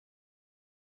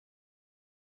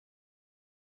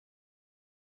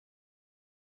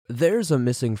There's a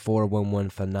missing 411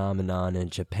 phenomenon in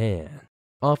Japan,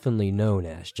 oftenly known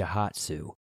as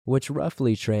jihatsu, which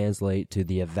roughly translate to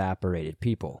the evaporated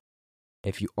people.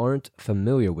 If you aren't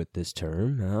familiar with this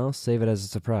term, I'll save it as a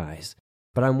surprise,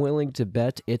 but I'm willing to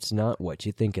bet it's not what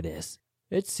you think it is.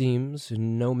 It seems,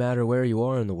 no matter where you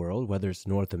are in the world, whether it's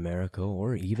North America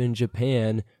or even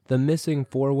Japan, the missing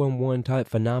 411 type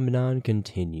phenomenon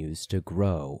continues to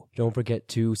grow. Don't forget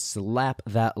to slap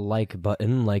that like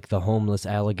button like the homeless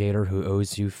alligator who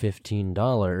owes you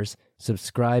 $15,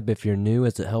 subscribe if you're new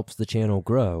as it helps the channel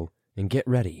grow, and get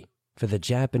ready for the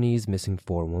Japanese missing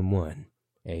 411,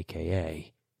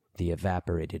 aka the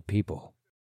evaporated people.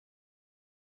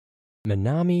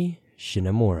 Minami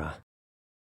Shinomura.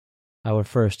 Our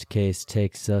first case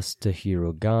takes us to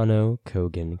Hirogano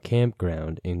Kogen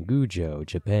Campground in Gujo,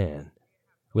 Japan.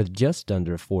 With just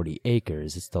under 40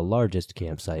 acres, it's the largest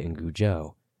campsite in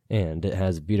Gujo, and it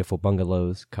has beautiful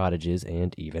bungalows, cottages,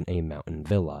 and even a mountain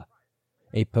villa.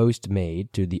 A post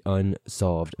made to the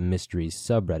Unsolved Mysteries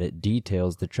subreddit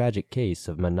details the tragic case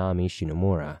of Minami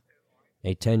Shinomura,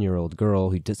 a 10-year-old girl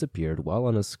who disappeared while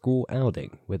on a school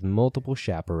outing with multiple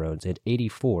chaperones and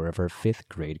 84 of her 5th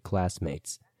grade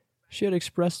classmates. She had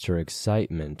expressed her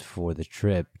excitement for the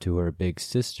trip to her big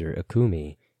sister,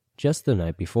 Akumi, just the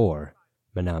night before.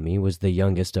 Minami was the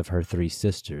youngest of her 3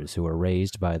 sisters who were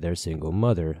raised by their single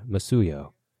mother,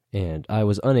 Masuyo, and I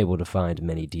was unable to find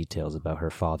many details about her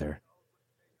father.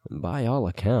 By all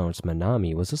accounts,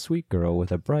 Minami was a sweet girl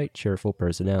with a bright, cheerful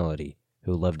personality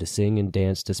who loved to sing and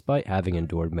dance despite having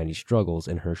endured many struggles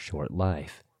in her short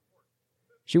life.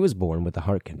 She was born with a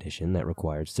heart condition that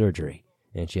required surgery,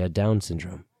 and she had Down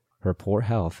syndrome. Her poor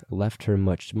health left her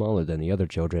much smaller than the other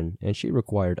children, and she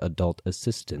required adult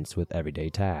assistance with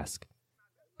everyday tasks.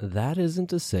 That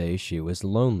isn't to say she was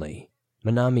lonely.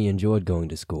 Minami enjoyed going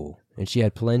to school, and she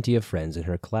had plenty of friends in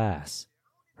her class.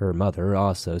 Her mother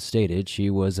also stated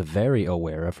she was very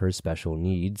aware of her special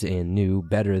needs and knew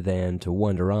better than to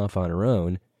wander off on her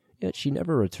own, yet she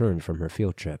never returned from her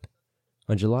field trip.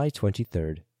 On July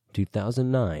 23,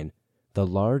 2009, the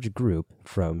large group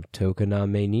from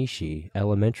Tokoname-nishi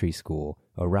Elementary School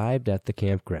arrived at the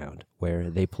campground, where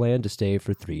they planned to stay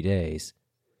for 3 days.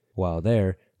 While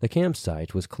there, the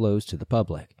campsite was closed to the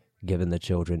public, giving the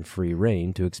children free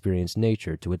rein to experience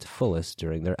nature to its fullest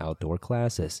during their outdoor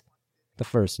classes. The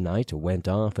first night went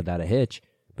off without a hitch,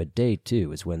 but day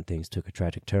 2 is when things took a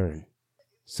tragic turn.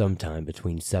 Sometime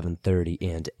between 7:30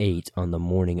 and 8 on the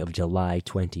morning of July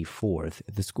 24th,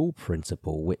 the school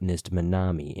principal witnessed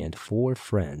Minami and 4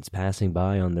 friends passing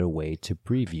by on their way to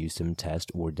preview some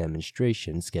test or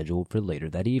demonstration scheduled for later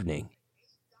that evening.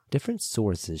 Different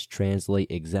sources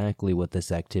translate exactly what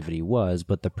this activity was,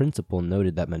 but the principal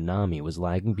noted that Minami was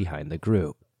lagging behind the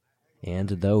group. And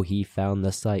though he found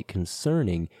the sight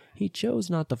concerning, he chose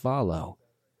not to follow.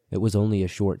 It was only a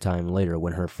short time later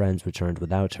when her friends returned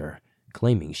without her,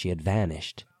 claiming she had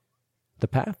vanished. The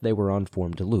path they were on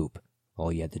formed a loop.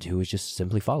 All you had to do was just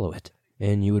simply follow it,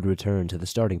 and you would return to the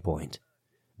starting point.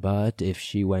 But if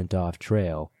she went off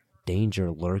trail,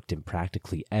 danger lurked in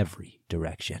practically every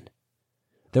direction.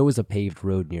 There was a paved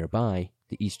road nearby,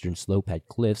 the eastern slope had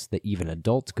cliffs that even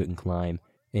adults couldn't climb,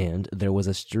 and there was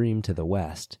a stream to the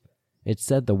west. It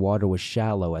said the water was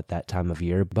shallow at that time of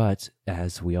year, but,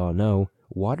 as we all know,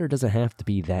 water doesn't have to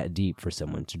be that deep for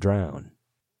someone to drown.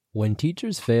 When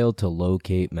teachers failed to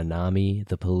locate Minami,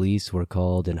 the police were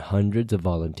called and hundreds of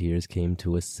volunteers came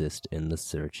to assist in the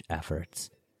search efforts.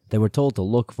 They were told to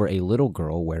look for a little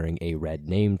girl wearing a red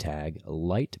name tag,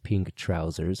 light pink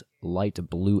trousers, light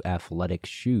blue athletic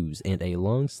shoes, and a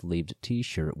long-sleeved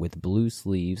t-shirt with blue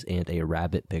sleeves and a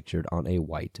rabbit pictured on a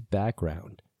white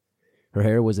background. Her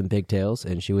hair was in pigtails,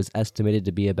 and she was estimated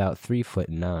to be about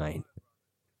 3'9".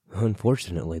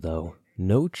 Unfortunately, though,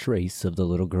 no trace of the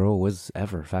little girl was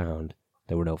ever found.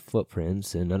 There were no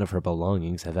footprints, and none of her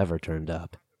belongings have ever turned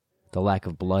up. The lack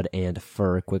of blood and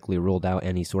fur quickly ruled out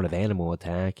any sort of animal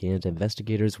attack, and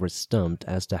investigators were stumped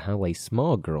as to how a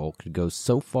small girl could go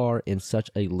so far in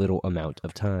such a little amount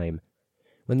of time.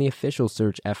 When the official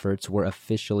search efforts were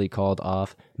officially called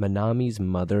off, Minami's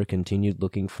mother continued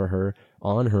looking for her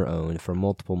on her own for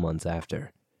multiple months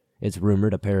after. It's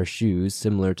rumored a pair of shoes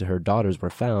similar to her daughter's were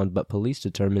found, but police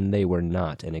determined they were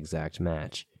not an exact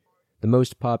match. The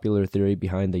most popular theory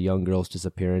behind the young girl's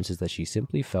disappearance is that she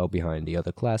simply fell behind the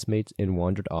other classmates and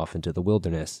wandered off into the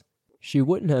wilderness. She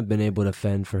wouldn't have been able to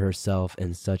fend for herself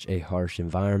in such a harsh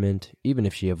environment, even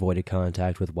if she avoided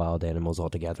contact with wild animals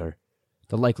altogether.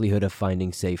 The likelihood of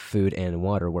finding safe food and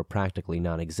water were practically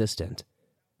non-existent.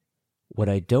 What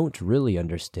I don't really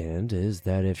understand is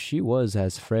that if she was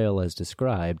as frail as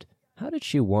described, how did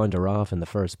she wander off in the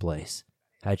first place?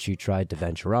 Had she tried to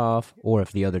venture off, or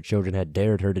if the other children had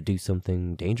dared her to do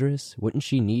something dangerous, wouldn't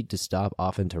she need to stop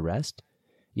often to rest?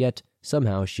 Yet,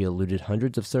 somehow she eluded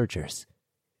hundreds of searchers.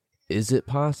 Is it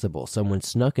possible someone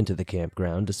snuck into the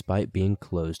campground despite being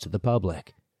closed to the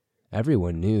public?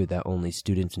 Everyone knew that only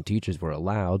students and teachers were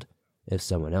allowed. If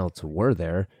someone else were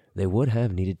there, they would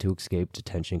have needed to escape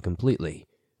detention completely.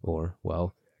 Or,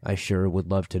 well, I sure would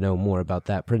love to know more about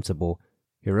that principal,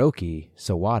 Hiroki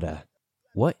Sawada.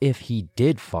 What if he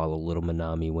did follow little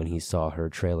Minami when he saw her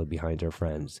trailing behind her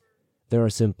friends? There are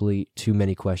simply too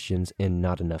many questions and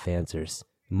not enough answers,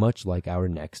 much like our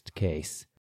next case.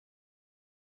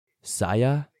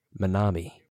 Saya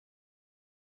Minami.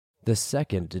 The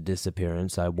second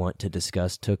disappearance I want to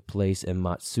discuss took place in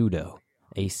Matsudo,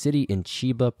 a city in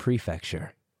Chiba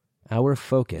Prefecture. Our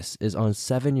focus is on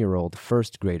 7-year-old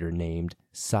first grader named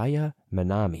Saya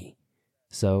Minami.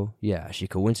 So, yeah, she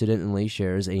coincidentally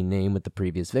shares a name with the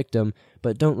previous victim,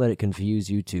 but don't let it confuse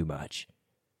you too much.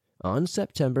 On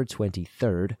September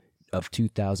 23rd of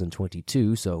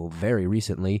 2022, so very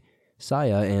recently,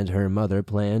 Saya and her mother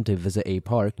planned to visit a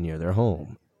park near their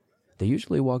home. They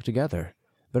usually walk together,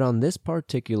 but on this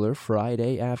particular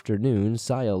Friday afternoon,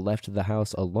 Saya left the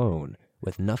house alone,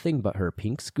 with nothing but her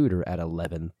pink scooter at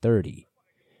 11:30.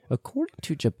 According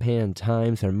to Japan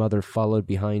Times, her mother followed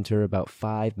behind her about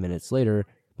 5 minutes later,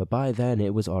 but by then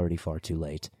it was already far too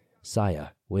late. Saya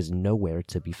was nowhere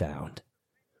to be found.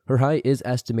 Her height is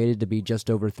estimated to be just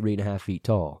over 3.5 feet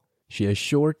tall. She has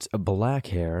short, black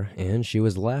hair, and she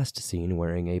was last seen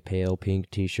wearing a pale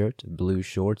pink t-shirt, blue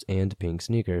shorts, and pink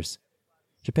sneakers.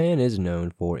 Japan is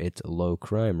known for its low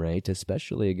crime rate,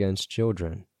 especially against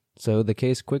children. So the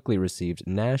case quickly received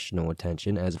national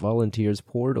attention as volunteers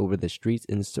poured over the streets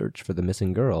in search for the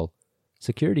missing girl.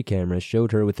 Security cameras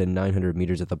showed her within 900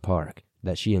 meters of the park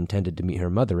that she intended to meet her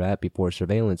mother at before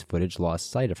surveillance footage lost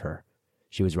sight of her.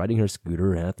 She was riding her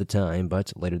scooter at the time,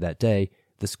 but later that day,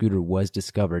 the scooter was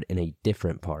discovered in a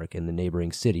different park in the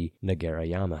neighboring city,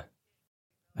 Nagarayama.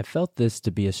 I felt this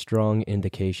to be a strong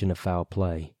indication of foul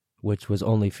play, which was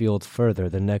only fueled further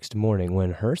the next morning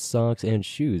when her socks and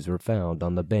shoes were found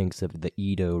on the banks of the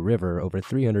Edo River over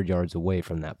 300 yards away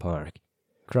from that park.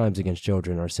 Crimes against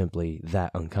children are simply that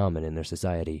uncommon in their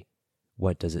society.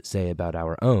 What does it say about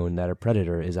our own that a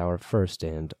predator is our first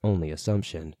and only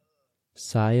assumption?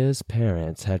 Saya's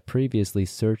parents had previously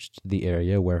searched the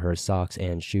area where her socks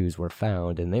and shoes were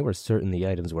found, and they were certain the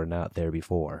items were not there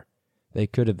before. They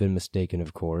could have been mistaken,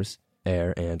 of course.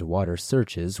 Air and water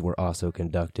searches were also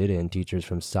conducted, and teachers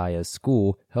from Saya's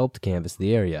school helped canvass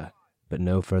the area, but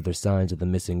no further signs of the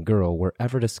missing girl were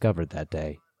ever discovered that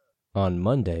day. On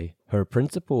Monday, her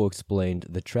principal explained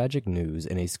the tragic news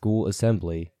in a school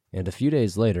assembly, and a few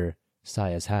days later,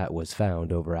 Saya's hat was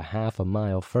found over a half a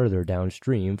mile further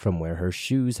downstream from where her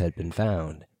shoes had been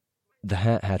found. The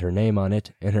hat had her name on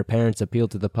it, and her parents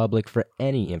appealed to the public for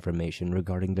any information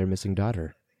regarding their missing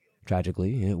daughter.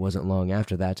 Tragically, it wasn't long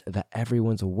after that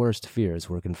everyone's worst fears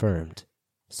were confirmed.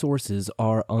 Sources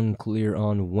are unclear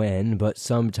on when, but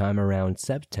sometime around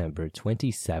September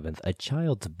 27th, a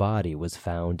child's body was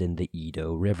found in the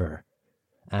Edo River.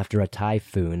 After a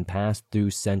typhoon passed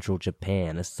through central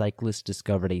Japan, a cyclist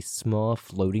discovered a small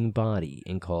floating body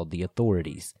and called the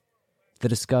authorities. The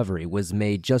discovery was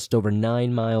made just over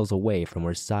 9 miles away from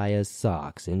where Saya's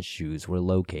socks and shoes were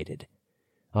located.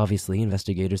 Obviously,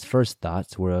 investigators' first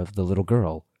thoughts were of the little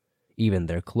girl. Even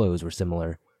their clothes were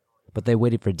similar. But they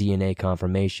waited for DNA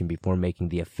confirmation before making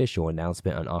the official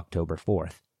announcement on October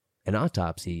 4th. An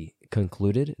autopsy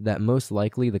concluded that most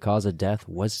likely the cause of death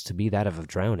was to be that of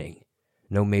drowning.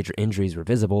 No major injuries were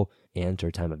visible, and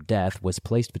her time of death was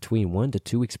placed between 1 to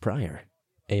 2 weeks prior.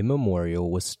 A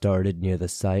memorial was started near the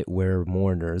site where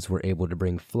mourners were able to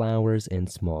bring flowers and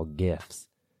small gifts.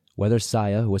 Whether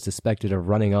Saya was suspected of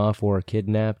running off or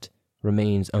kidnapped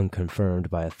remains unconfirmed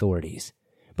by authorities,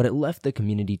 but it left the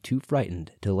community too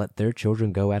frightened to let their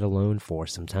children go out alone for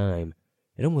some time.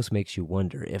 It almost makes you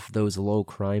wonder if those low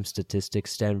crime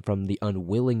statistics stem from the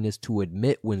unwillingness to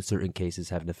admit when certain cases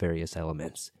have nefarious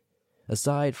elements.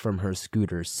 Aside from her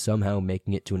scooter somehow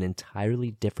making it to an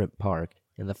entirely different park,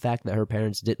 and the fact that her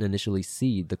parents didn't initially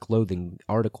see the clothing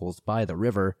articles by the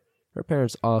river, her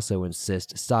parents also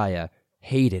insist Saya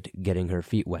hated getting her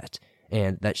feet wet,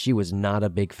 and that she was not a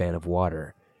big fan of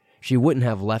water. She wouldn't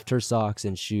have left her socks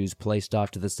and shoes placed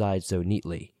off to the side so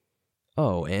neatly.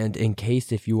 Oh, and in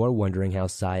case if you are wondering how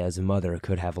Saya's mother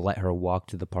could have let her walk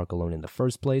to the park alone in the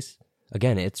first place,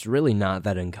 again, it's really not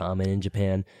that uncommon in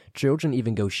Japan. Children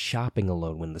even go shopping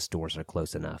alone when the stores are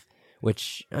close enough.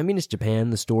 Which, I mean, it's Japan,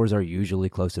 the stores are usually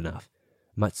close enough.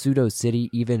 Matsudo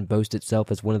City even boasts itself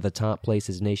as one of the top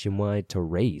places nationwide to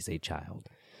raise a child.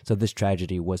 so this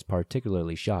tragedy was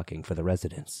particularly shocking for the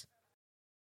residents.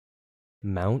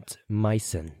 Mount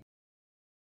Myson.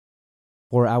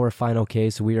 For our final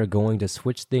case, we are going to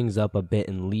switch things up a bit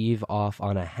and leave off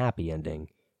on a happy ending.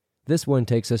 This one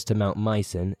takes us to Mount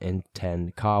Myson in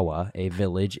Tenkawa, a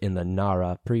village in the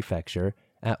Nara prefecture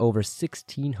at over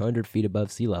 1,600 feet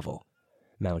above sea level.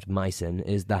 Mount Myson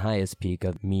is the highest peak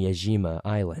of Miyajima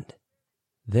Island.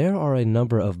 There are a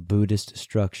number of Buddhist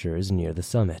structures near the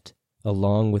summit,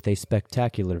 along with a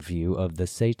spectacular view of the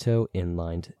Seto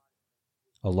Inland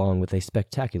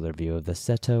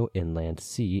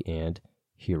Sea and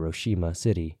Hiroshima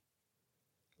City.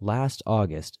 Last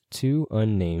August, 2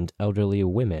 unnamed elderly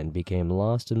women became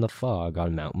lost in the fog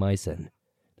on Mount Myson.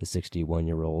 The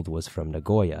 61-year-old was from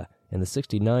Nagoya, and the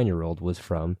 69-year-old was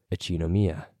from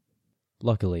Ichinomiya.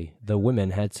 Luckily, the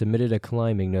women had submitted a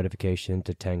climbing notification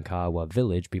to Tenkawa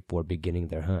Village before beginning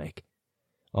their hike.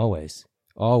 Always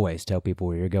tell people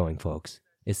where you're going, folks.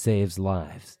 It saves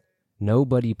lives.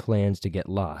 Nobody plans to get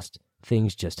lost.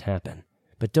 Things just happen.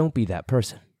 But don't be that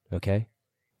person, okay?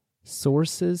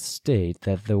 Sources state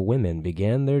that the women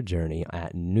began their journey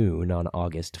at noon on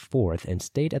August 4th and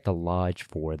stayed at the lodge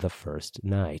for the first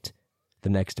night. The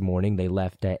next morning, they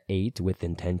left at 8 with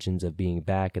intentions of being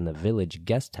back in the village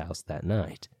guest house that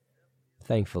night.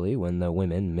 Thankfully, when the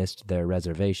women missed their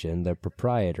reservation, the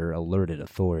proprietor alerted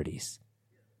authorities.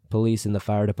 Police and the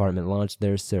fire department launched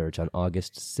their search on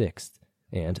August 6th,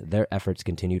 and their efforts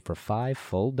continued for 5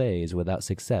 full days without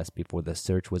success before the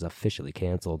search was officially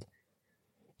canceled.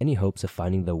 Any hopes of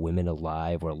finding the women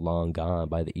alive were long gone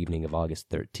by the evening of August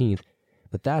 13th,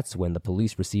 but that's when the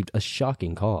police received a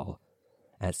shocking call.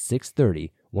 At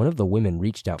 6:30, one of the women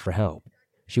reached out for help.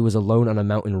 She was alone on a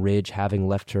mountain ridge, having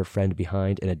left her friend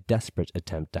behind in a desperate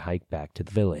attempt to hike back to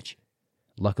the village.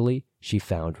 Luckily, she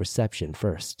found reception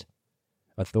first.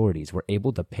 Authorities were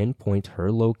able to pinpoint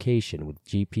her location with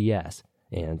GPS,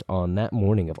 and on that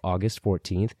morning of August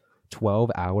 14th,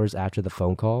 12 hours after the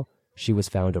phone call, she was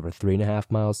found over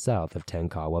 3.5 miles south of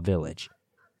Tenkawa Village.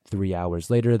 3 hours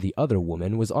later, the other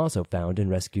woman was also found and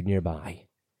rescued nearby.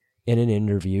 In an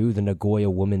interview, the Nagoya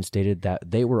woman stated that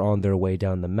they were on their way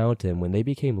down the mountain when they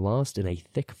became lost in a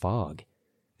thick fog.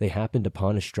 They happened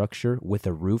upon a structure with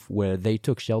a roof where they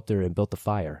took shelter and built a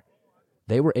fire.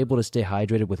 They were able to stay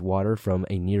hydrated with water from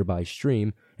a nearby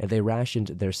stream, and they rationed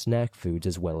their snack foods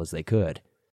as well as they could.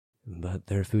 But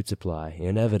their food supply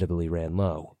inevitably ran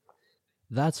low.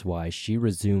 That's why she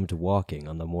resumed walking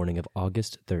on the morning of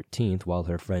August 13th while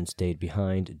her friend stayed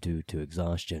behind due to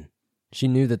exhaustion. She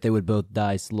knew that they would both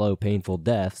die slow, painful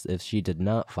deaths if she did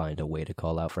not find a way to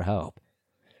call out for help.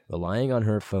 Relying on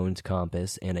her phone's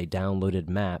compass and a downloaded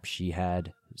map, she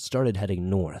had started heading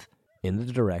north in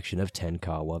the direction of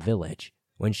Tenkawa Village.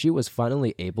 When she was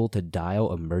finally able to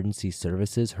dial emergency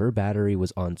services, her battery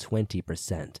was on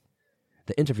 20%.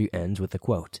 The interview ends with a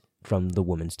quote from the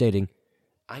woman stating,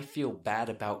 "I feel bad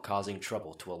about causing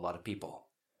trouble to a lot of people.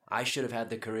 I should have had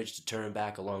the courage to turn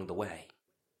back along the way."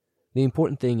 The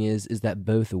important thing is that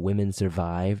both women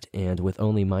survived, and with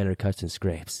only minor cuts and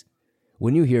scrapes.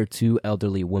 When you hear 2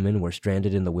 elderly women were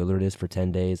stranded in the wilderness for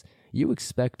 10 days, you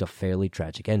expect a fairly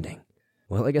tragic ending.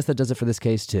 Well, I guess that does it for this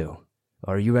case too.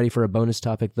 Are you ready for a bonus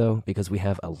topic though? Because we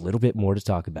have a little bit more to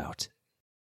talk about.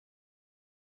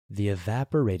 The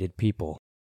evaporated people.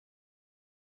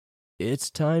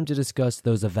 It's time to discuss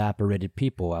those evaporated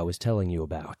people I was telling you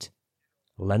about.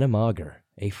 Lena Mager,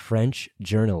 a French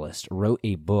journalist, wrote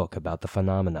a book about the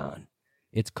phenomenon.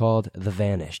 It's called The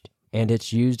Vanished, and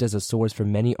it's used as a source for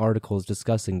many articles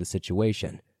discussing the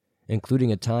situation,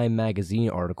 including a Time magazine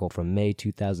article from May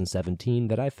 2017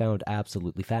 that I found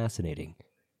absolutely fascinating.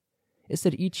 It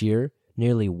said each year,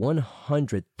 nearly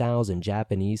 100,000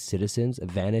 Japanese citizens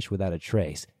vanish without a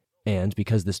trace, and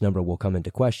because this number will come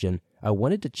into question, I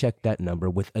wanted to check that number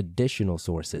with additional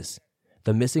sources.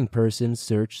 The Missing Persons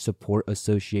Search Support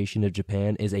Association of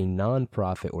Japan is a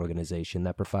non-profit organization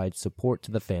that provides support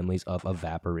to the families of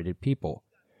evaporated people.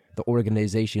 The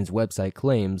organization's website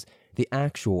claims the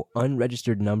actual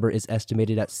unregistered number is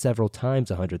estimated at several times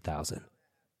 100,000.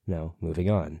 Now, moving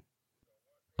on.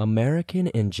 American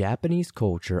and Japanese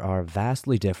culture are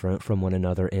vastly different from one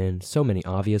another in so many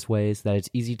obvious ways that it's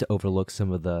easy to overlook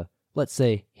some of the, let's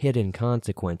say, hidden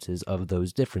consequences of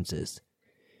those differences.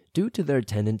 Due to their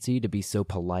tendency to be so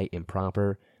polite and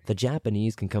proper, the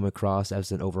Japanese can come across as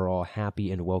an overall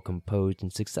happy and well-composed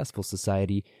and successful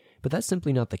society, but that's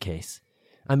simply not the case.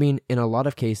 I mean, in a lot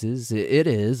of cases, it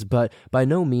is, but by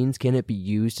no means can it be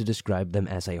used to describe them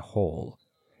as a whole.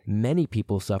 Many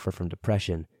people suffer from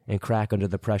depression and crack under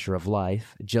the pressure of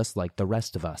life, just like the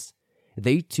rest of us.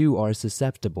 They too are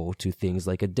susceptible to things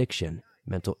like addiction,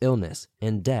 mental illness,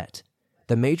 and debt.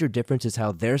 The major difference is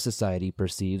how their society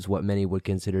perceives what many would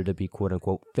consider to be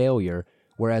quote-unquote failure,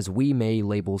 whereas we may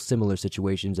label similar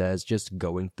situations as just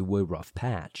going through a rough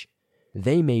patch.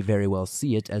 They may very well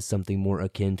see it as something more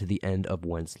akin to the end of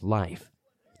one's life.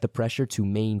 The pressure to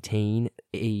maintain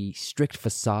a strict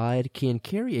facade can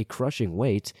carry a crushing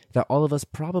weight that all of us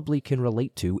probably can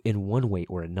relate to in one way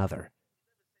or another.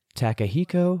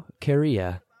 Takahiko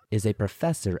Kariya is a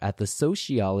professor at the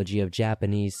Sociology of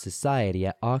Japanese Society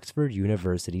at Oxford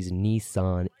University's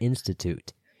Nissan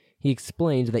Institute. He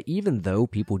explained that even though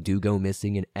people do go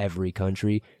missing in every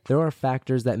country, there are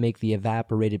factors that make the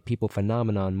evaporated people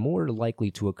phenomenon more likely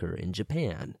to occur in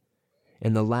Japan.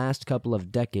 In the last couple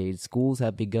of decades, schools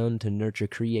have begun to nurture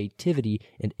creativity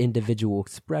and individual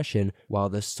expression, while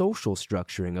the social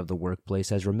structuring of the workplace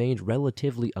has remained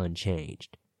relatively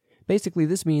unchanged. Basically,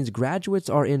 this means graduates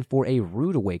are in for a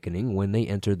rude awakening when they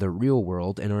enter the real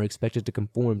world and are expected to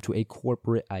conform to a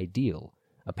corporate ideal.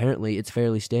 Apparently, it's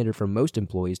fairly standard for most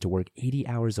employees to work 80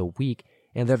 hours a week,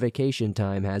 and their vacation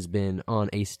time has been on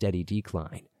a steady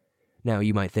decline. Now,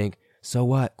 you might think, so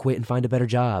what? Quit and find a better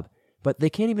job. But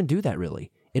they can't even do that,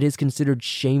 really. It is considered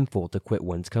shameful to quit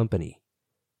one's company.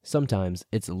 Sometimes,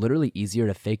 it's literally easier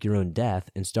to fake your own death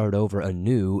and start over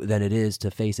anew than it is to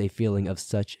face a feeling of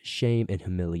such shame and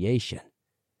humiliation.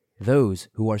 Those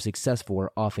who are successful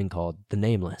are often called the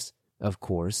nameless. Of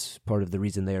course, part of the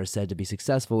reason they are said to be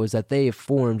successful is that they have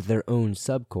formed their own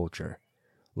subculture.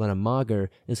 Lena Mager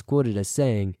is quoted as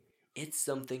saying, "It's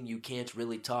something you can't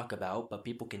really talk about, but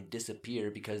people can disappear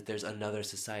because there's another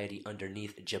society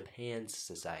underneath Japan's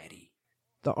society."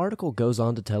 The article goes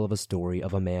on to tell of a story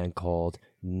of a man called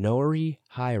Nori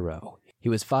Hiro. He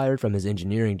was fired from his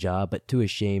engineering job, but too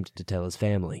ashamed to tell his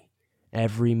family.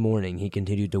 Every morning, he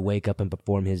continued to wake up and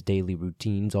perform his daily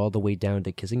routines all the way down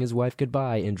to kissing his wife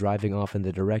goodbye and driving off in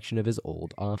the direction of his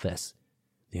old office.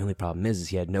 The only problem is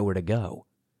he had nowhere to go.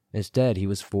 Instead, he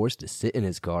was forced to sit in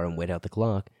his car and wait out the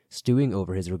clock, stewing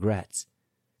over his regrets.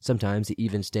 Sometimes he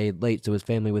even stayed late so his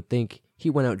family would think he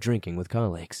went out drinking with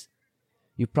colleagues.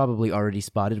 You've probably already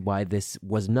spotted why this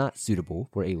was not suitable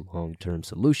for a long-term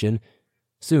solution.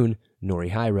 Soon,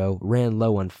 Norihiro ran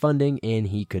low on funding, and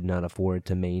he could not afford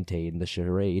to maintain the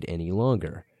charade any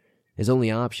longer. His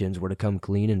only options were to come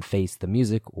clean and face the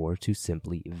music, or to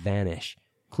simply vanish.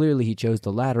 Clearly, he chose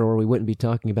the latter, or we wouldn't be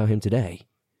talking about him today.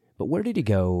 But where did he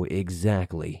go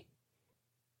exactly?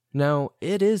 Now,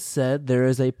 it is said there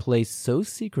is a place so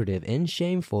secretive and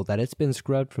shameful that it's been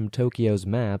scrubbed from Tokyo's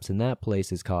maps, and that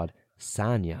place is called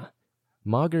Sanya.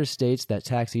 Mager states that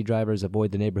taxi drivers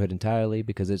avoid the neighborhood entirely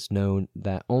because it's known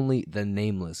that only the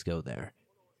nameless go there.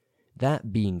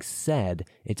 That being said,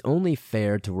 it's only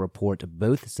fair to report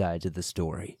both sides of the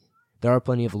story. There are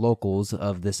plenty of locals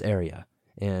of this area,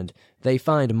 and they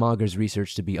find Mager's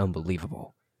research to be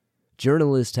unbelievable.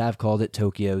 Journalists have called it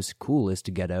Tokyo's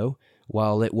coolest ghetto.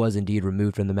 While it was indeed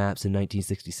removed from the maps in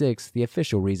 1966, the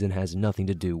official reason has nothing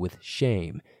to do with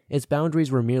shame. Its boundaries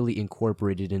were merely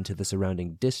incorporated into the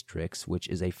surrounding districts, which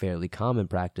is a fairly common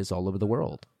practice all over the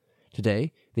world.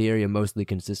 Today, the area mostly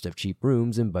consists of cheap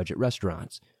rooms and budget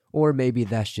restaurants. Or maybe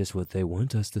that's just what they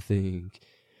want us to think.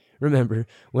 Remember,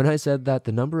 when I said that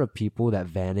the number of people that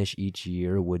vanish each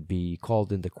year would be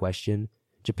called into question?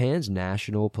 Japan's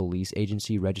National Police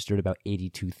Agency registered about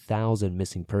 82,000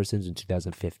 missing persons in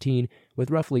 2015,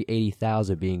 with roughly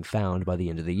 80,000 being found by the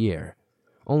end of the year.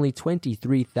 Only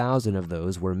 23,000 of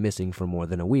those were missing for more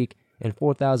than a week, and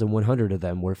 4,100 of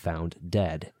them were found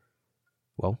dead.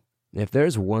 Well, if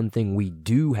there's one thing we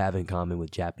do have in common with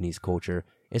Japanese culture,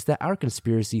 it's that our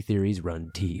conspiracy theories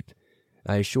run deep.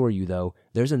 I assure you, though,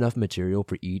 there's enough material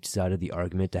for each side of the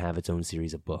argument to have its own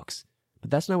series of books.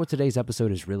 But that's not what today's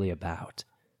episode is really about.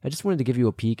 I just wanted to give you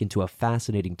a peek into a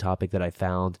fascinating topic that I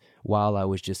found while I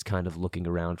was just kind of looking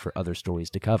around for other stories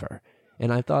to cover.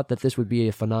 And I thought that this would be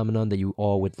a phenomenon that you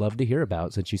all would love to hear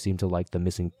about since you seem to like the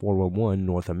missing 411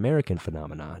 North American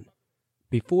phenomenon.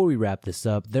 Before we wrap this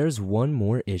up, there's one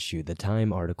more issue the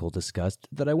Time article discussed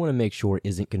that I want to make sure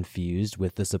isn't confused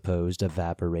with the supposed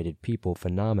evaporated people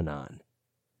phenomenon.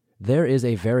 There is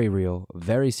a very real,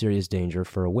 very serious danger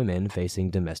for women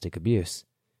facing domestic abuse.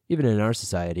 Even in our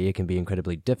society, it can be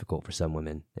incredibly difficult for some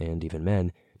women, and even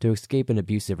men, to escape an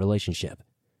abusive relationship.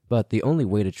 But the only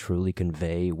way to truly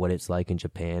convey what it's like in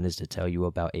Japan is to tell you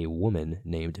about a woman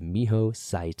named Miho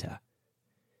Saita.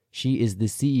 She is the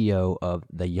CEO of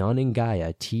the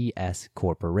Yonengaya TS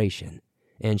Corporation,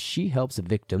 and she helps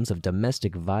victims of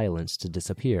domestic violence to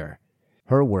disappear.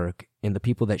 Her work and the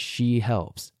people that she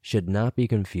helps should not be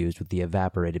confused with the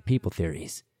evaporated people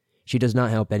theories. She does not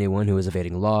help anyone who is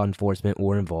evading law enforcement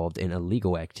or involved in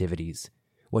illegal activities.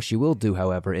 What she will do,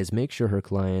 however, is make sure her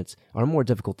clients are more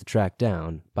difficult to track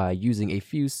down by using a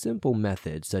few simple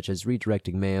methods such as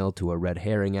redirecting mail to a red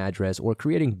herring address or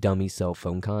creating dummy cell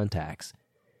phone contacts.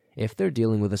 If they're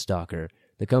dealing with a stalker,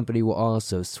 the company will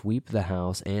also sweep the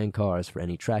house and cars for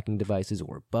any tracking devices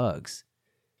or bugs.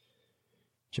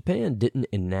 Japan didn't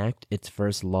enact its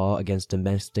first law against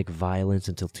domestic violence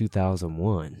until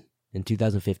 2001. In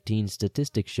 2015,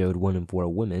 statistics showed 1 in 4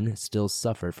 women still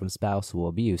suffered from spousal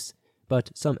abuse, but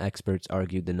some experts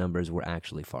argued the numbers were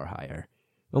actually far higher.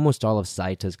 Almost all of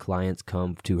Saita's clients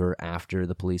come to her after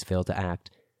the police fail to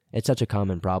act. It's such a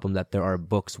common problem that there are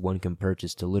books one can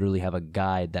purchase to literally have a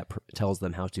guide that tells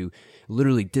them how to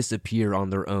literally disappear on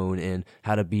their own and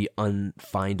how to be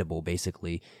unfindable,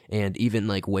 basically, and even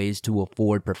like ways to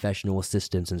afford professional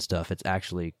assistance and stuff. It's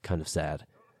actually kind of sad.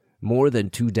 More than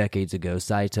 2 decades ago,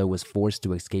 Saita was forced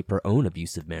to escape her own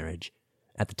abusive marriage.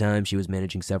 At the time, she was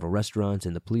managing several restaurants,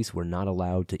 and the police were not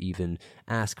allowed to even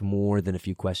ask more than a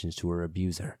few questions to her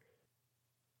abuser.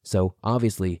 So,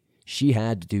 obviously, she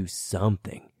had to do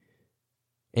something.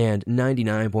 And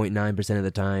 99.9% of the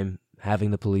time,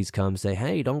 having the police come say,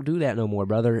 "Hey, don't do that no more,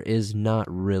 brother," is not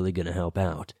really going to help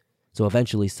out. So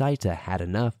eventually, Saita had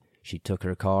enough. She took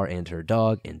her car and her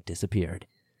dog and disappeared.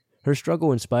 Her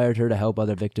struggle inspired her to help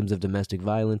other victims of domestic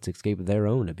violence escape their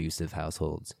own abusive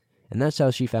households. And that's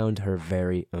how she found her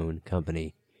very own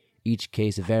company. Each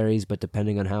case varies, but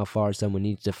depending on how far someone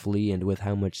needs to flee and with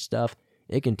how much stuff,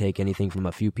 it can take anything from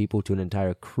a few people to an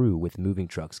entire crew with moving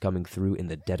trucks coming through in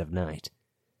the dead of night.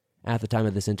 At the time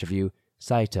of this interview,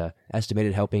 Saita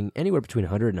estimated helping anywhere between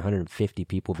 100 and 150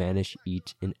 people vanish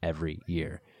each and every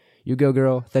year. You go,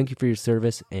 girl. Thank you for your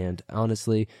service, and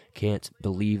honestly, can't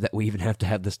believe that we even have to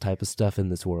have this type of stuff in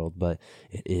this world, but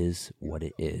it is what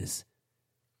it is.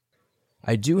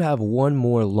 I do have one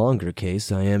more longer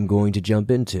case I am going to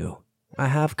jump into. I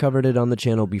have covered it on the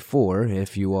channel before.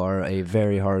 If you are a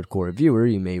very hardcore viewer,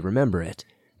 you may remember it.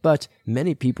 But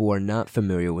many people are not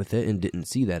familiar with it and didn't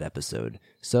see that episode.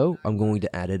 So I'm going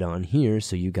to add it on here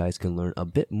so you guys can learn a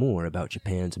bit more about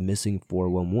Japan's missing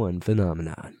 411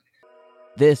 phenomenon.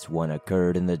 This one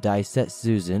occurred in the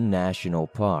Daisetsuzen National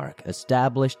Park,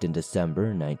 established in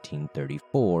December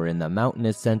 1934 in the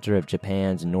mountainous center of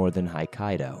Japan's northern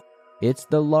Hokkaido. It's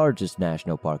the largest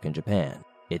national park in Japan.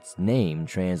 Its name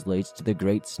translates to the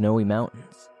Great Snowy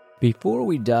Mountains. Before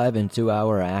we dive into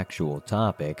our actual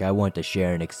topic, I want to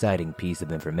share an exciting piece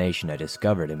of information I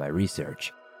discovered in my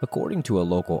research. According to a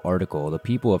local article, the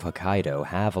people of Hokkaido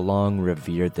have long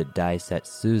revered the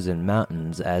Daisetsuzen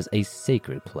Mountains as a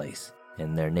sacred place.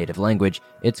 In their native language,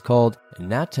 it's called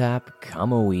Natap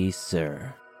Kamoi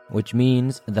Sur, which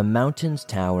means the mountains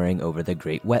towering over the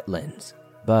great wetlands.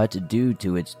 But due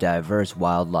to its diverse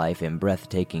wildlife and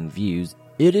breathtaking views,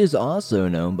 it is also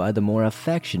known by the more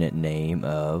affectionate name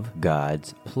of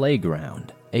God's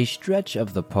Playground. A stretch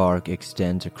of the park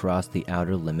extends across the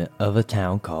outer limit of a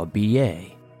town called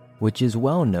Biei, which is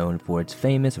well known for its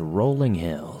famous rolling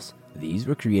hills. These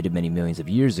were created many millions of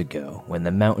years ago when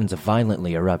the mountains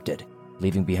violently erupted,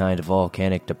 leaving behind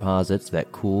volcanic deposits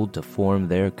that cooled to form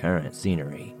their current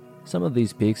scenery. Some of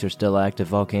these peaks are still active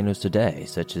volcanoes today,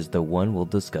 such as the one we'll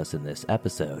discuss in this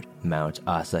episode, Mount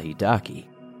Asahidaki,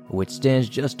 which stands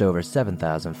just over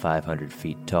 7,500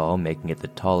 feet tall, making it the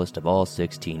tallest of all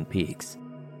 16 peaks.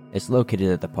 It's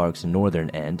located at the park's northern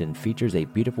end and features a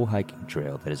beautiful hiking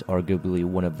trail that is arguably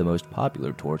one of the most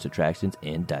popular tourist attractions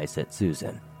in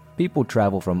Daisetsuzen. People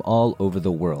travel from all over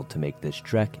the world to make this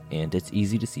trek, and it's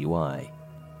easy to see why.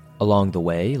 Along the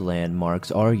way,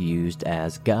 landmarks are used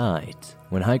as guides.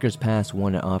 When hikers pass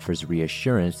one, it offers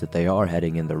reassurance that they are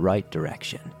heading in the right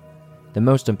direction. The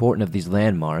most important of these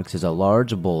landmarks is a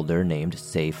large boulder named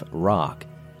Safe Rock.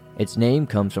 Its name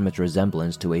comes from its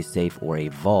resemblance to a safe or a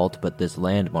vault, but this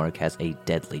landmark has a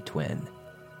deadly twin.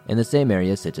 In the same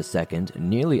area sits a second,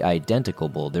 nearly identical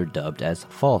boulder dubbed as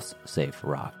False Safe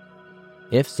Rock.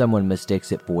 If someone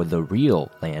mistakes it for the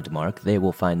real landmark, they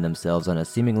will find themselves on a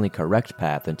seemingly correct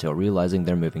path until realizing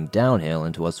they're moving downhill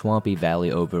into a swampy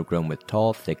valley overgrown with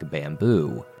tall, thick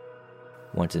bamboo.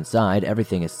 Once inside,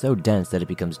 everything is so dense that it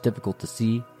becomes difficult to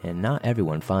see, and not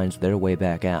everyone finds their way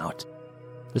back out.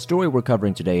 The story we're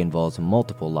covering today involves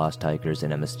multiple lost hikers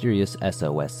and a mysterious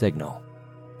SOS signal.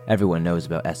 Everyone knows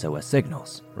about SOS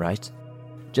signals, right?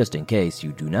 Just in case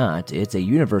you do not, it's a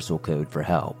universal code for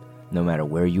help. No matter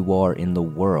where you are in the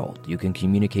world, you can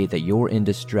communicate that you're in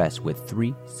distress with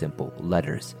 3 simple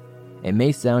letters. It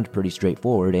may sound pretty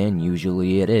straightforward, and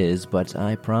usually it is, but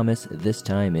I promise this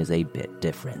time is a bit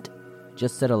different.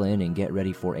 Just settle in and get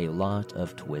ready for a lot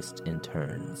of twists and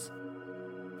turns.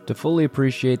 To fully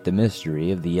appreciate the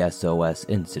mystery of the SOS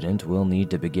incident, we'll need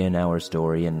to begin our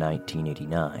story in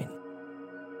 1989.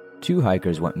 Two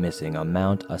hikers went missing on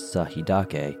Mount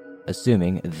Asahidake.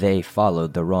 Assuming they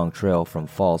followed the wrong trail from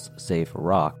False Safe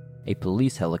Rock, a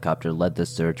police helicopter led the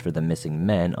search for the missing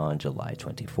men on July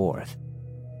 24th.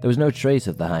 There was no trace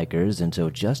of the hikers until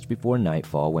just before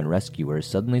nightfall when rescuers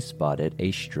suddenly spotted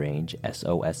a strange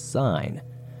SOS sign.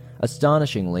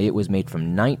 Astonishingly, it was made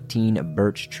from 19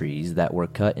 birch trees that were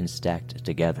cut and stacked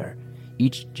together,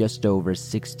 each just over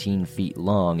 16 feet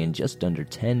long and just under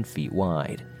 10 feet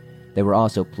wide. They were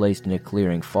also placed in a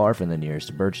clearing far from the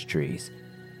nearest birch trees.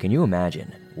 Can you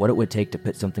imagine what it would take to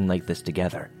put something like this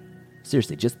together?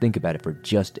 Seriously, just think about it for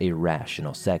just a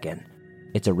rational second.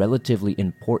 It's a relatively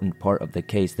important part of the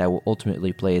case that will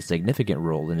ultimately play a significant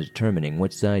role in determining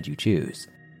which side you choose.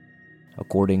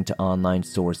 According to online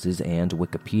sources and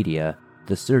Wikipedia,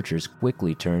 the searchers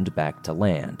quickly turned back to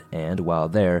land, and while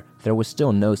there was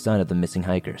still no sign of the missing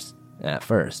hikers. At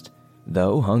first,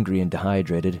 though hungry and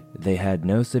dehydrated, they had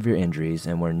no severe injuries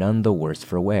and were none the worse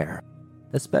for wear,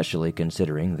 especially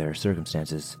considering their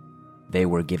circumstances. They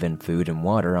were given food and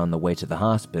water on the way to the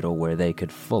hospital where they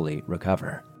could fully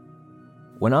recover.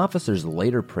 When officers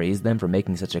later praised them for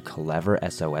making such a clever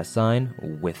SOS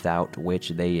sign, without which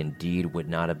they indeed would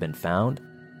not have been found,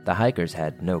 the hikers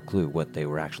had no clue what they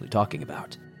were actually talking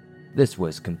about. This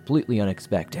was completely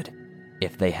unexpected.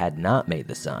 If they had not made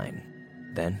the sign,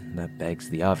 then that begs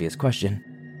the obvious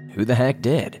question, who the heck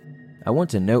did? I want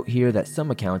to note here that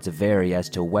some accounts vary as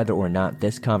to whether or not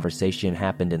this conversation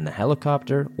happened in the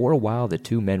helicopter or while the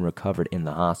two men recovered in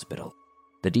the hospital.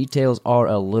 The details are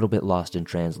a little bit lost in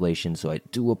translation, so I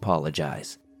do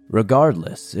apologize.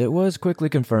 Regardless, it was quickly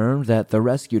confirmed that the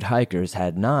rescued hikers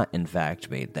had not, in fact,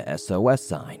 made the SOS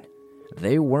sign.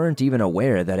 They weren't even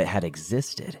aware that it had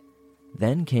existed.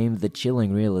 Then came the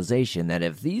chilling realization that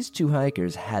if these two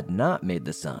hikers had not made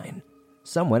the sign,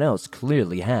 someone else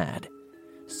clearly had.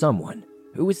 Someone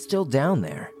who was still down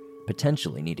there,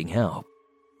 potentially needing help.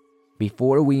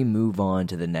 Before we move on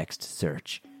to the next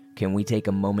search, can we take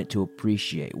a moment to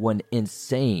appreciate what an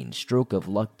insane stroke of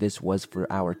luck this was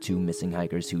for our two missing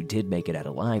hikers who did make it out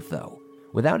alive, though?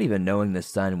 Without even knowing the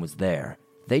sign was there,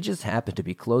 they just happened to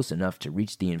be close enough to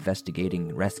reach the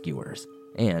investigating rescuers.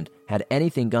 And, had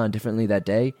anything gone differently that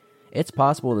day, it's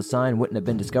possible the sign wouldn't have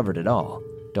been discovered at all.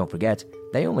 Don't forget,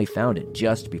 they only found it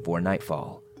just before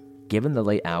nightfall. Given the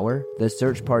late hour, the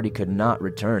search party could not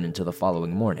return until the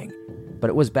following morning, but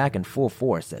it was back in full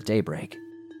force at daybreak.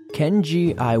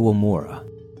 Kenji Iwamura.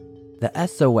 The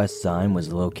SOS sign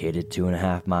was located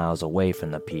 2.5 miles away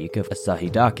from the peak of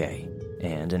Asahidake,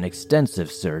 and an extensive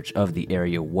search of the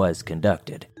area was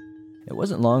conducted. It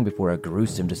wasn't long before a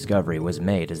gruesome discovery was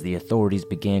made as the authorities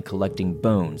began collecting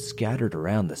bones scattered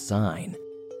around the sign.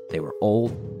 They were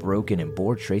old, broken, and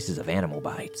bore traces of animal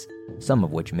bites, some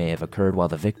of which may have occurred while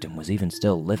the victim was even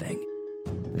still living.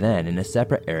 Then, in a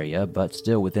separate area, but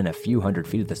still within a few hundred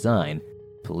feet of the sign,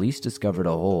 police discovered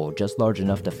a hole just large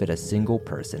enough to fit a single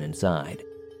person inside.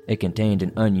 It contained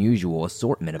an unusual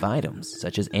assortment of items,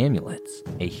 such as amulets,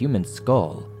 a human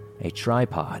skull, a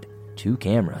tripod, 2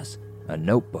 cameras, a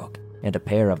notebook, and a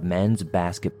pair of men's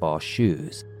basketball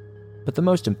shoes. But the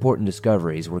most important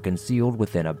discoveries were concealed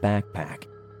within a backpack.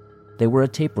 They were a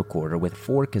tape recorder with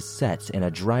 4 cassettes and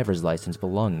a driver's license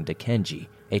belonging to Kenji,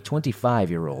 a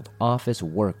 25-year-old office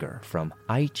worker from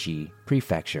Aichi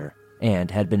Prefecture,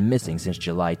 and had been missing since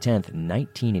July 10,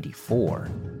 1984.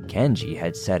 Kenji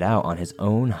had set out on his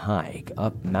own hike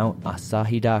up Mount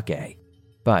Asahidake,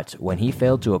 but when he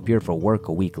failed to appear for work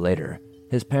a week later,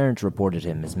 his parents reported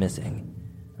him as missing.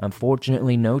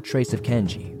 Unfortunately, no trace of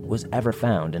Kenji was ever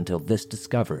found until this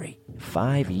discovery,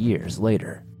 5 years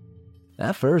later.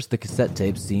 At first, the cassette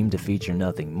tapes seemed to feature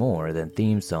nothing more than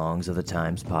theme songs of the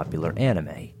time's popular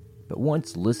anime. But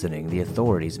once listening, the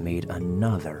authorities made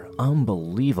another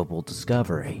unbelievable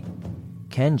discovery.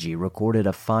 Kenji recorded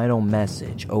a final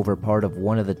message over part of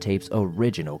one of the tape's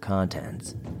original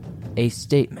contents. A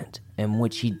statement in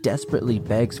which he desperately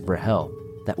begs for help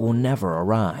that will never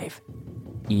arrive.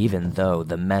 Even though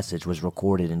the message was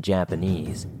recorded in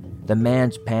Japanese, the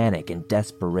man's panic and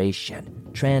desperation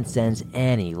transcends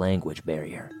any language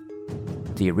barrier.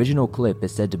 The original clip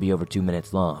is said to be over 2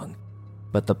 minutes long,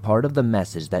 but the part of the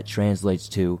message that translates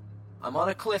to, "I'm on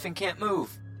a cliff and can't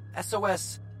move.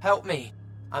 SOS, help me.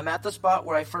 I'm at the spot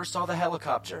where I first saw the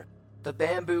helicopter. The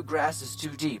bamboo grass is too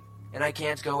deep, and I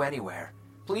can't go anywhere.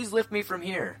 Please lift me from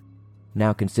here."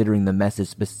 Now, considering the message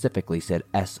specifically said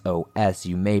SOS,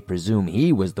 you may presume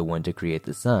he was the one to create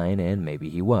the sign, and maybe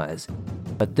he was.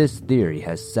 But this theory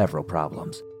has several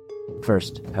problems.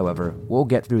 First, however, we'll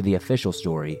get through the official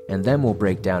story, and then we'll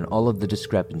break down all of the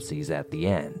discrepancies at the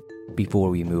end. Before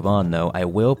we move on though, I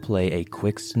will play a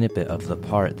quick snippet of the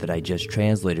part that I just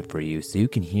translated for you so you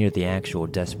can hear the actual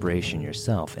desperation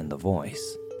yourself in the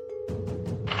voice.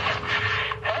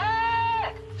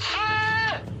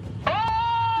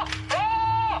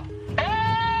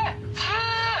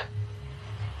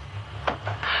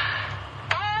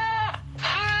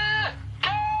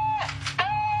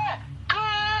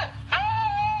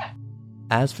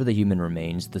 As for the human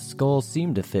remains, the skulls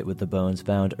seemed to fit with the bones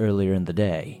found earlier in the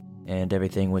day, and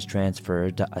everything was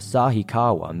transferred to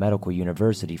Asahikawa Medical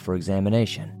University for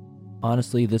examination.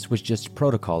 Honestly, this was just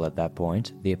protocol at that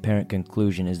point. The apparent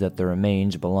conclusion is that the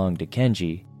remains belonged to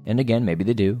Kenji, and again, maybe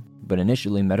they do, but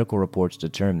initially medical reports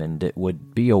determined it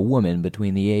would be a woman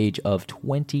between the age of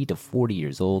 20 to 40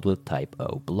 years old with type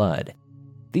O blood.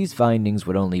 These findings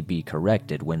would only be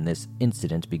corrected when this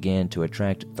incident began to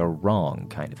attract the wrong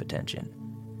kind of attention.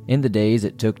 In the days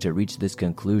it took to reach this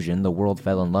conclusion, the world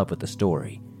fell in love with the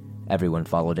story. Everyone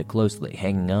followed it closely,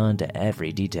 hanging on to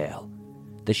every detail.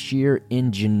 The sheer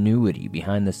ingenuity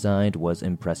behind the sign was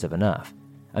impressive enough.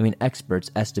 I mean,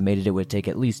 experts estimated it would take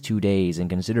at least 2 days and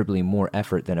considerably more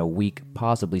effort than a weak,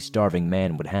 possibly starving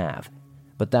man would have.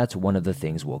 But that's one of the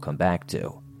things we'll come back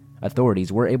to.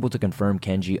 Authorities were able to confirm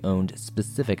Kenji owned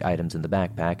specific items in the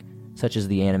backpack, such as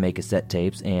the anime cassette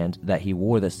tapes, and that he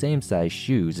wore the same size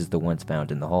shoes as the ones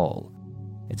found in the hole.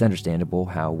 It's understandable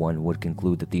how one would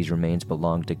conclude that these remains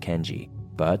belonged to Kenji,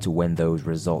 but when those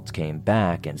results came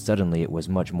back, and suddenly it was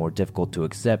much more difficult to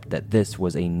accept that this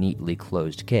was a neatly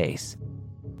closed case.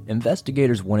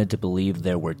 Investigators wanted to believe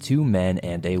there were 2 men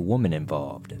and a woman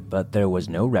involved, but there was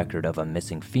no record of a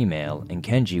missing female, and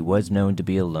Kenji was known to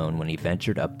be alone when he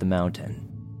ventured up the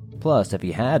mountain. Plus, if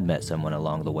he had met someone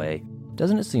along the way,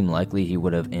 doesn't it seem likely he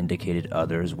would have indicated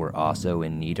others were also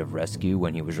in need of rescue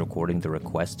when he was recording the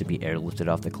request to be airlifted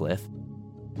off the cliff?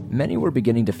 Many were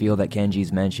beginning to feel that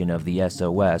Kenji's mention of the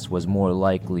SOS was more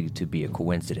likely to be a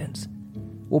coincidence.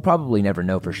 We'll probably never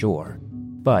know for sure,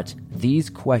 but these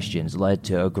questions led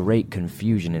to a great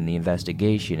confusion in the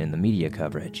investigation and the media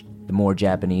coverage. The more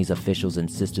Japanese officials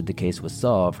insisted the case was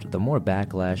solved, the more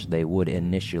backlash they would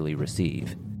initially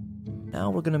receive. Now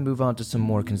we're going to move on to some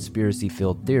more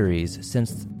conspiracy-filled theories,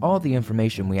 since all the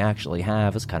information we actually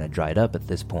have is kind of dried up at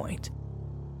this point.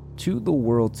 To the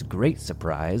world's great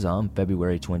surprise, on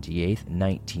February 28,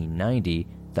 1990,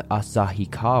 the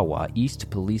Asahikawa East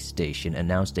Police Station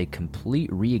announced a complete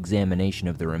re-examination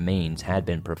of the remains had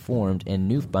been performed, and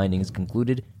new findings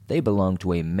concluded they belonged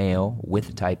to a male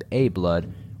with type A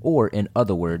blood, or in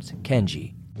other words,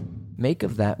 Kenji. Make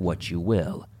of that what you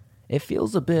will. It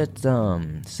feels a bit,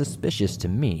 suspicious to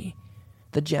me.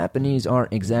 The Japanese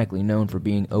aren't exactly known for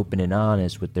being open and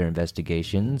honest with their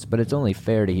investigations, but it's only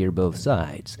fair to hear both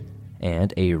sides.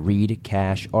 And a Reed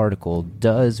Cash article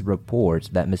does report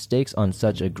that mistakes on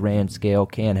such a grand scale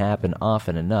can happen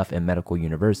often enough in medical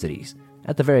universities.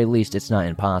 At the very least, it's not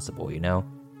impossible, you know?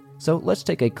 So let's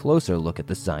take a closer look at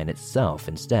the sign itself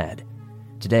instead.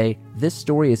 Today, this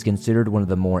story is considered one of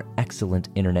the more excellent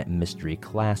internet mystery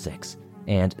classics.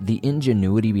 And the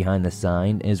ingenuity behind the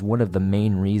sign is one of the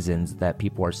main reasons that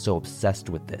people are so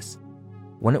obsessed with this.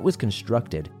 When it was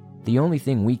constructed, the only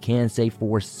thing we can say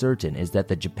for certain is that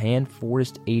the Japan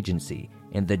Forest Agency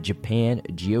and the Japan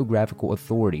Geographical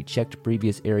Authority checked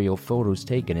previous aerial photos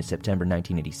taken in September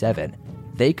 1987.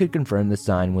 They could confirm the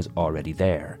sign was already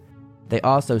there. They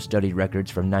also studied records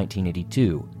from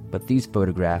 1982, but these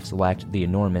photographs lacked the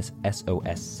enormous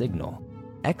SOS signal.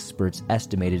 Experts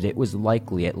estimated it was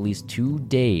likely at least 2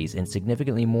 days and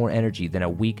significantly more energy than a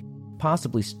weak,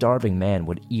 possibly starving man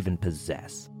would even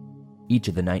possess. Each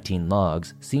of the 19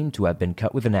 logs seemed to have been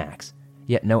cut with an axe,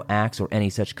 yet no axe or any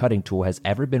such cutting tool has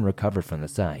ever been recovered from the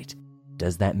site.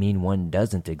 Does that mean one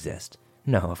doesn't exist?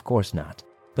 No, of course not.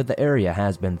 But the area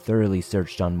has been thoroughly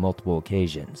searched on multiple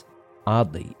occasions.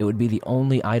 Oddly, it would be the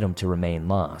only item to remain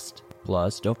lost.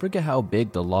 Plus, don't forget how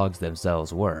big the logs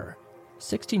themselves were.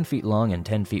 16 feet long and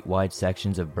 10 feet wide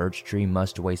sections of birch tree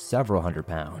must weigh several hundred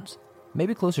pounds.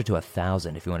 Maybe closer to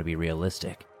 1,000 if you want to be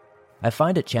realistic. I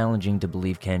find it challenging to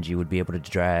believe Kenji would be able to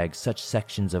drag such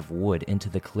sections of wood into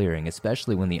the clearing,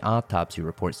 especially when the autopsy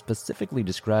report specifically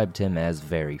described him as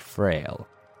very frail.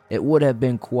 It would have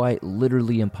been quite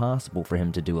literally impossible for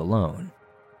him to do alone.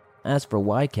 As for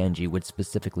why Kenji would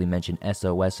specifically mention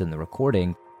SOS in the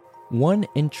recording, one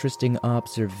interesting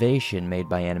observation made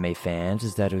by anime fans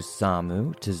is that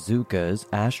Osamu Tezuka's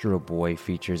Astro Boy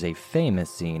features a famous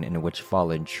scene in which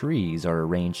fallen trees are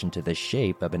arranged into the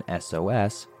shape of an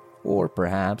SOS, or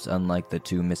perhaps, unlike the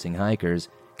 2 missing hikers,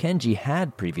 Kenji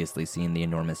had previously seen the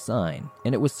enormous sign,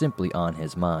 and it was simply on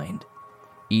his mind.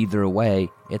 Either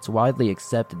way, it's widely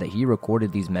accepted that he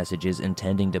recorded these messages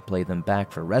intending to play them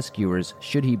back for rescuers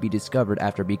should he be discovered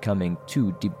after becoming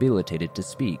too debilitated to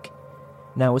speak.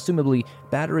 Now, assumably,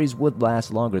 batteries would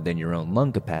last longer than your own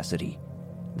lung capacity.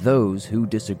 Those who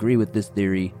disagree with this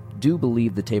theory do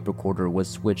believe the tape recorder was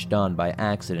switched on by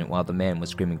accident while the man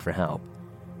was screaming for help.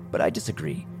 But I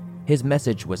disagree. His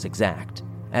message was exact,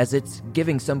 as it's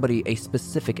giving somebody a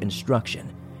specific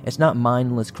instruction. It's not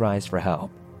mindless cries for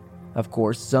help. Of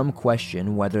course, some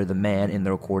question whether the man in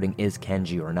the recording is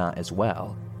Kenji or not as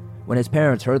well. When his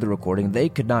parents heard the recording, they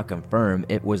could not confirm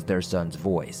it was their son's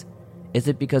voice. Is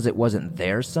it because it wasn't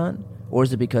their son? Or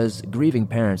is it because grieving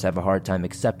parents have a hard time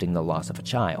accepting the loss of a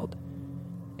child?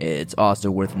 It's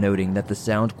also worth noting that the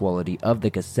sound quality of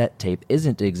the cassette tape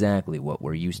isn't exactly what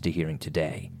we're used to hearing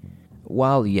today.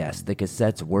 While yes, the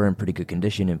cassettes were in pretty good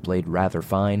condition and played rather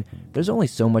fine, there's only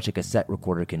so much a cassette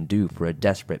recorder can do for a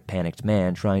desperate, panicked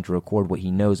man trying to record what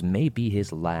he knows may be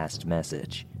his last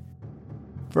message.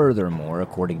 Furthermore,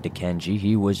 according to Kenji,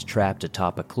 he was trapped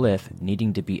atop a cliff,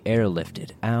 needing to be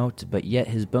airlifted out, but yet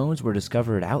his bones were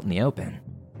discovered out in the open.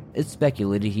 It's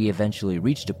speculated he eventually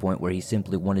reached a point where he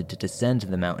simply wanted to descend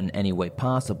the mountain any way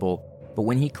possible, but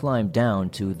when he climbed down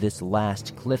to this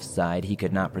last cliffside, he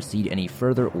could not proceed any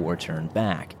further or turn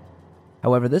back.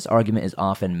 However, this argument is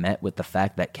often met with the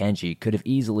fact that Kenji could have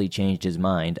easily changed his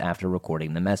mind after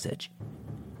recording the message.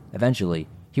 Eventually,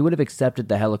 he would have accepted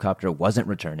the helicopter wasn't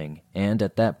returning, and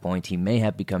at that point he may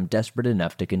have become desperate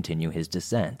enough to continue his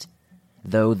descent.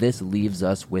 Though this leaves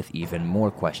us with even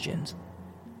more questions.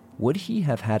 Would he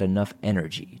have had enough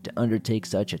energy to undertake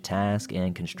such a task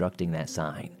and constructing that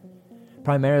sign?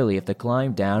 Primarily, if the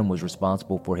climb down was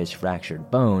responsible for his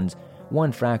fractured bones,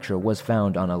 one fracture was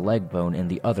found on a leg bone and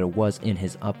the other was in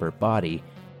his upper body.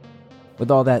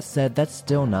 With all that said, that's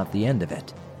still not the end of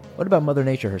it. What about Mother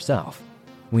Nature herself?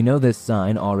 We know this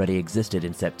sign already existed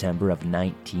in September of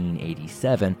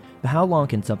 1987, but how long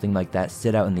can something like that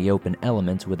sit out in the open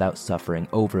elements without suffering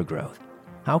overgrowth?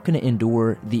 How can it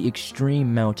endure the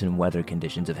extreme mountain weather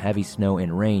conditions of heavy snow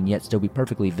and rain yet still be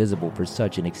perfectly visible for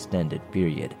such an extended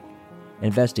period?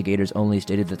 Investigators only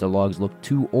stated that the logs looked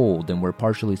too old and were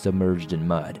partially submerged in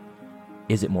mud.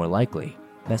 Is it more likely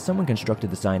that someone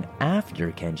constructed the sign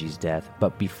after Kenji's death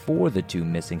but before the two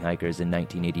missing hikers in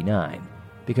 1989?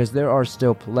 Because there are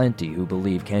still plenty who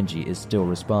believe Kenji is still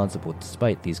responsible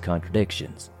despite these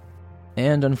contradictions.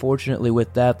 And unfortunately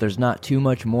with that, there's not too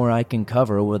much more I can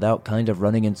cover without kind of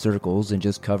running in circles and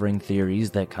just covering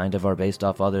theories that kind of are based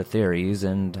off other theories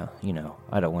and,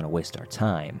 I don't want to waste our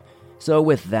time. So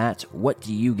with that, what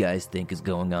do you guys think is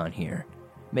going on here?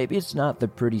 Maybe it's not the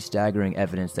pretty staggering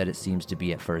evidence that it seems to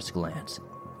be at first glance.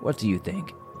 What do you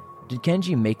think? Did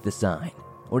Kenji make the sign?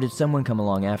 Or did someone come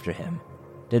along after him?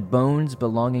 Did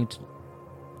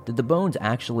the bones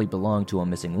actually belong to a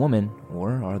missing woman,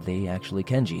 or are they actually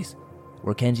Kenji's?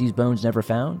 Were Kenji's bones never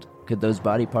found? Could those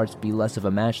body parts be less of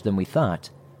a match than we thought?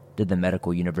 Did the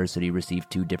medical university receive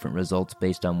two different results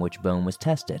based on which bone was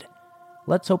tested?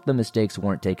 Let's hope the mistakes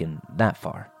weren't taken that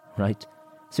far, right?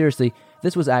 Seriously,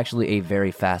 this was actually a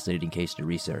very fascinating case to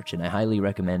research, and I highly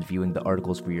recommend viewing the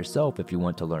articles for yourself if you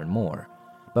want to learn more.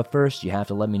 But first, you have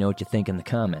to let me know what you think in the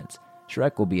comments.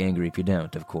 Shrek will be angry if you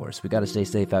don't, of course. We gotta stay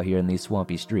safe out here in these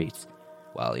swampy streets.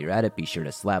 While you're at it, be sure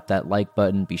to slap that like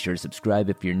button, be sure to subscribe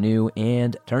if you're new,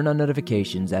 and turn on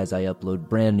notifications as I upload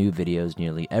brand new videos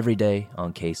nearly every day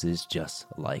on cases just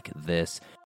like this.